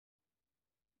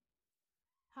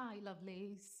Hi,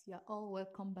 lovelies. You're all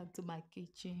welcome back to my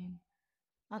kitchen.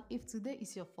 And if today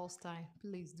is your first time,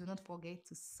 please do not forget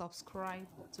to subscribe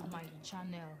to my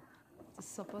channel to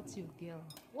support your girl.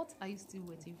 What are you still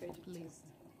waiting for? Please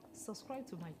subscribe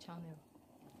to my channel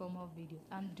for more videos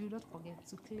and do not forget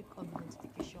to click on the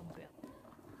notification bell.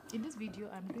 In this video,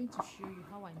 I'm going to show you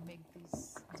how I make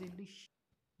this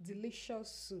delicious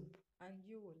soup and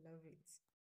you will love it.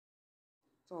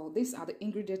 So these are the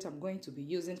ingredients I'm going to be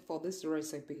using for this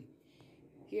recipe.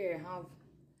 Here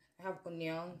I have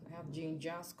onion, I have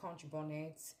ginger, scotch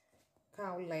bonnet,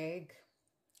 cow leg,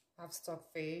 I have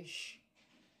stockfish,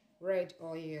 red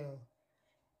oil.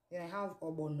 Then I have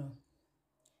ogbono,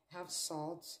 I have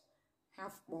salt, I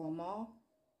have bomo,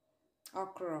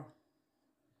 okra,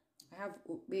 I have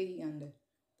ukbe and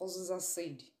ozuza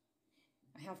seed.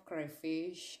 I have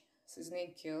crayfish,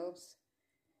 seasoning cubes,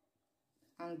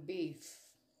 and beef.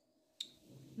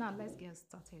 Now let's get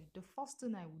started. The first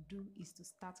thing I will do is to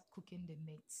start cooking the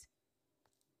meat.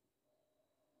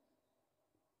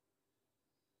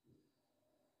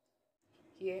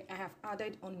 Here I have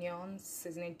added onions,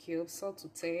 seasoning cubes, salt to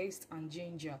taste, and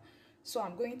ginger. So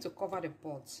I'm going to cover the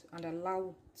pot and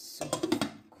allow to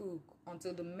cook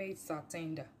until the meats are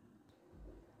tender.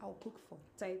 I'll cook for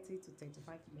 30 to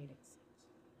 35 minutes.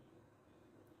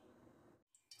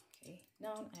 Okay,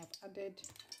 now I have added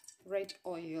red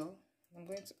oil. I'm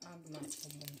going to add my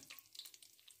onion.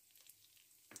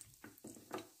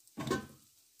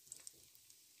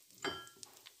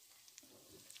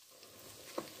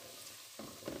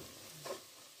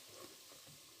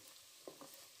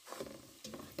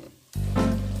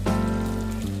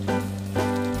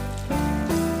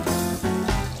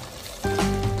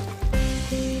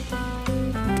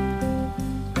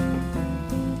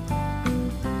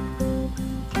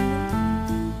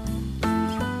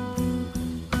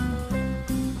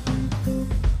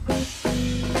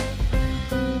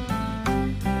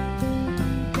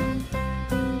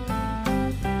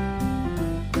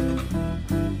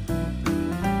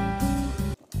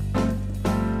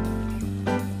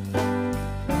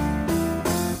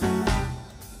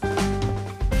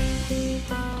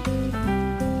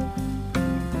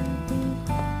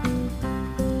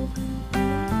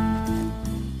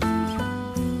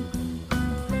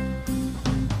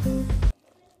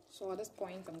 So at this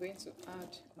point, I'm going to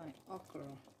add my okra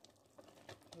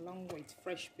along with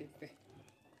fresh pepper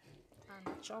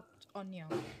and chopped onion.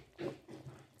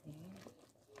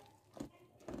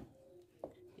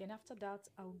 Then after that,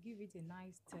 I'll give it a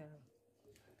nice stir.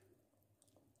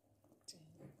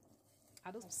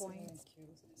 At this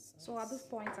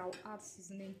point, I'll add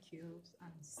seasoning cubes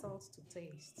and salt to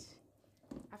taste.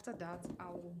 After that,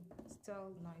 I'll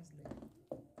stir nicely.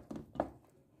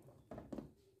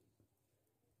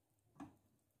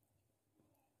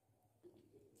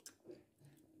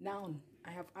 Now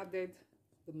I have added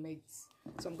the meat,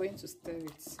 so I'm going to stir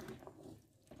it.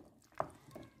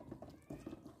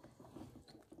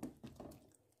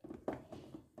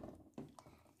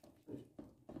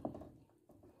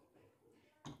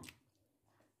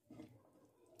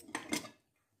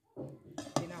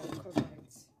 Then I will cover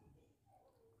it.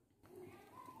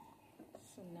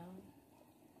 So now,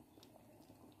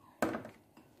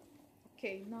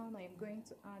 okay, now I'm going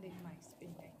to add in my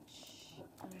spinach.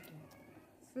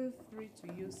 Feel free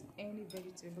to use any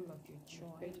vegetable of your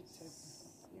choice.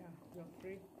 Yeah, you're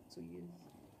free to use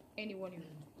anyone you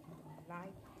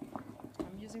like.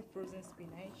 I'm using frozen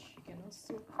spinach. You can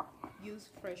also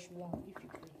use fresh one if you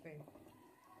prefer.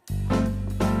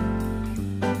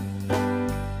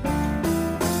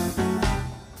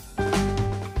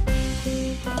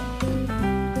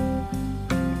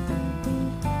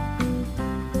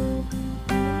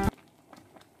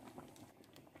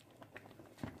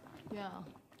 Yeah,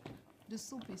 the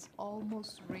soup is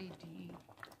almost ready.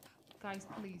 Guys,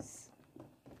 please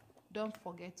don't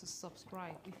forget to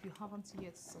subscribe if you haven't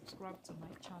yet subscribed to my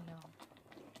channel.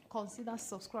 Consider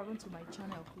subscribing to my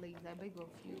channel, please. I beg of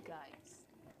you guys.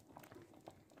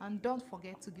 And don't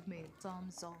forget to give me a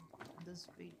thumbs up on this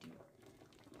video.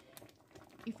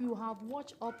 If you have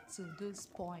watched up to this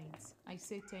point, I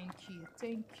say thank you.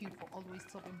 Thank you for always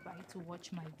stopping by to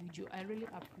watch my video. I really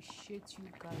appreciate you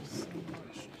guys so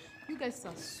much. You guys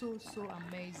are so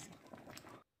amazing.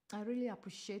 I really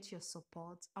appreciate your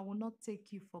support. I will not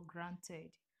take you for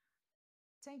granted.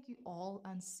 Thank you all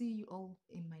and see you all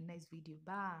in my next video.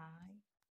 Bye.